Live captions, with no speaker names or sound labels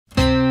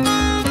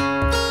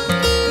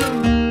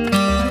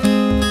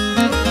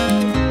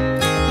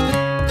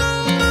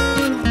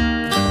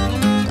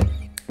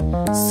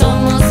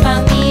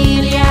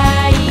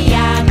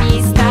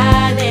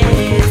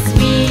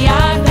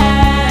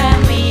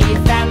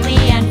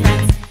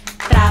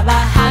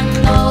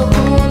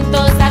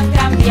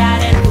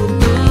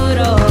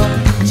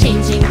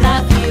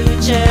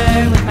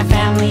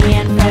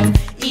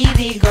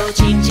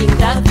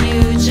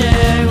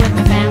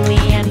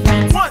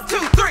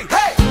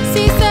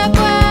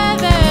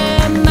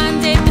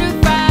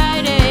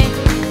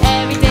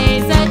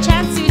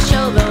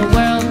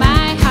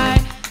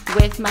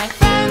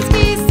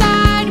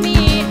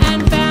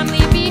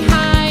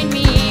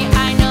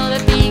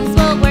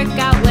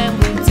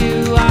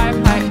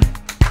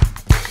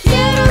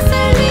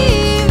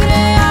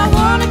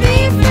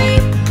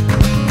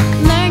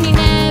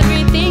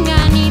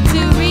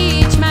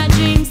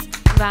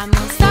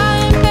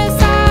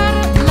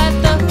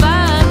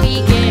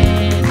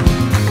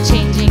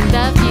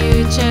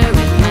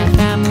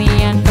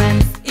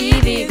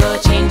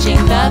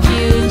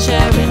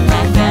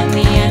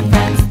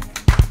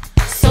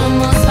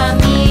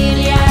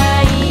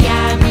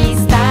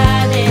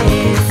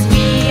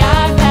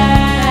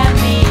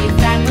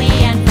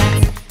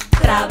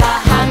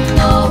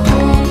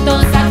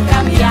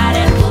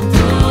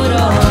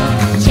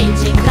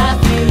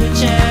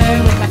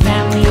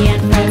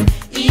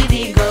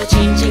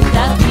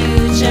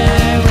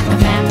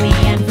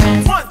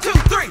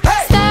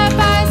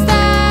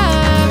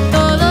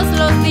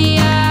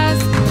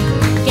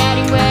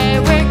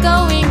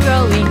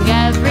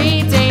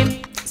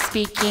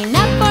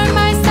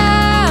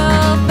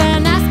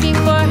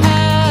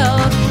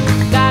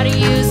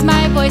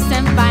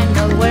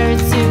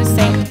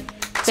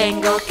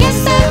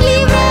ser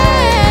libre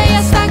y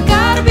hasta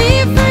gotta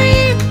be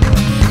free.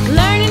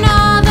 Learning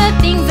all the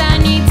things I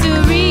need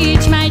to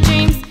reach my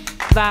dreams.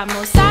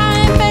 Vamos a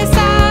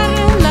empezar,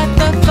 let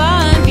the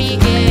fun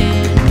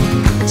begin.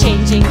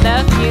 Changing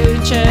the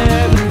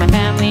future with my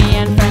family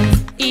and friends.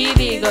 Y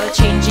digo,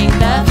 changing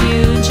the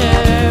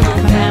future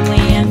with my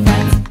family and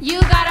friends. You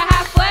gotta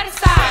have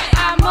fuerza,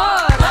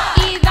 amor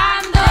y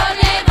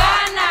dándole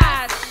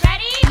ganas.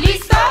 Ready?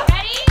 ¿Listo?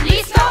 Ready?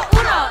 ¿Listo?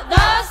 1, 2,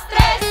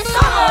 3,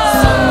 somos.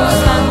 Somos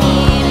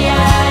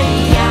familia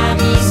y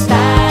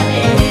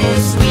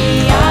amistades. We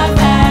are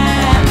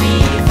family,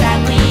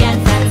 family and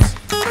friends.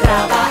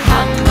 Trabajar